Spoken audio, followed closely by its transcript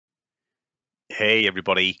Hey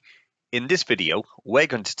everybody, in this video we're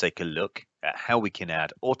going to take a look at how we can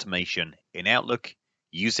add automation in Outlook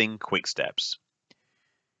using Quick Steps.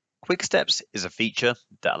 Quick Steps is a feature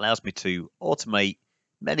that allows me to automate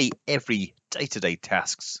many every day-to-day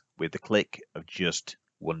tasks with the click of just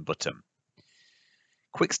one button.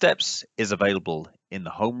 Quick Steps is available in the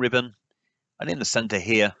Home ribbon, and in the center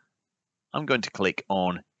here I'm going to click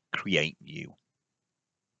on Create New.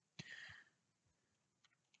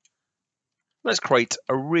 Let's create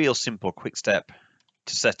a real simple quick step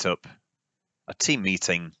to set up a team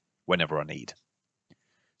meeting whenever I need.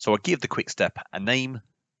 So I'll give the quick step a name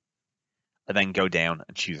and then go down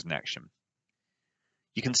and choose an action.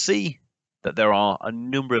 You can see that there are a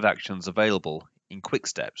number of actions available in quick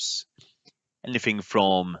steps. Anything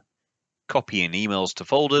from copying emails to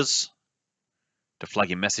folders, to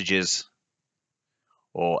flagging messages,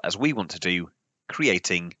 or as we want to do,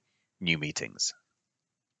 creating new meetings.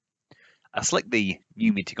 I select the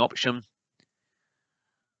new meeting option.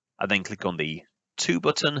 I then click on the To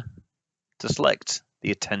button to select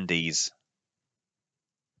the attendees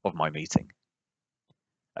of my meeting.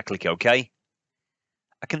 I click OK.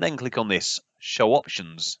 I can then click on this Show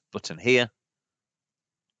Options button here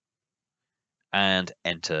and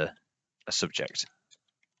enter a subject.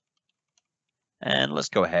 And let's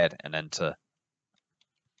go ahead and enter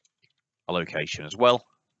a location as well.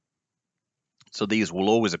 So these will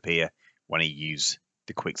always appear when I use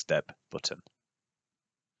the Quick Step button.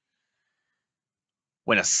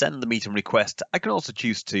 When I send the meeting request, I can also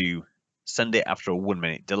choose to send it after a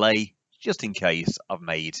 1-minute delay, just in case I've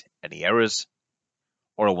made any errors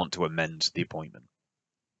or I want to amend the appointment.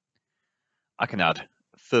 I can add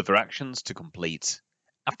further actions to complete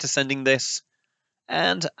after sending this,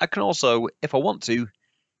 and I can also, if I want to,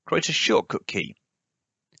 create a shortcut key.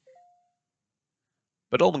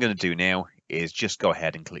 But all I'm going to do now is just go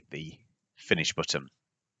ahead and click the Finish button.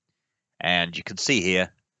 And you can see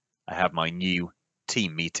here, I have my new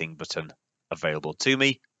team meeting button available to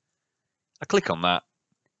me. I click on that,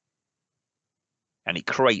 and it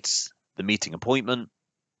creates the meeting appointment.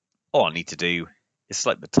 All I need to do is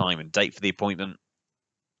select the time and date for the appointment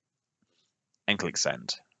and click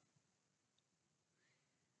Send.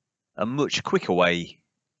 A much quicker way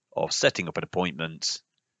of setting up an appointment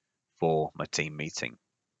for my team meeting.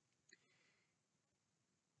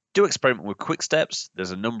 Do experiment with Quick Steps.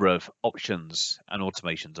 There's a number of options and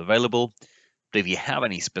automations available. But if you have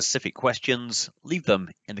any specific questions, leave them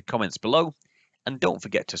in the comments below, and don't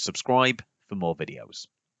forget to subscribe for more videos.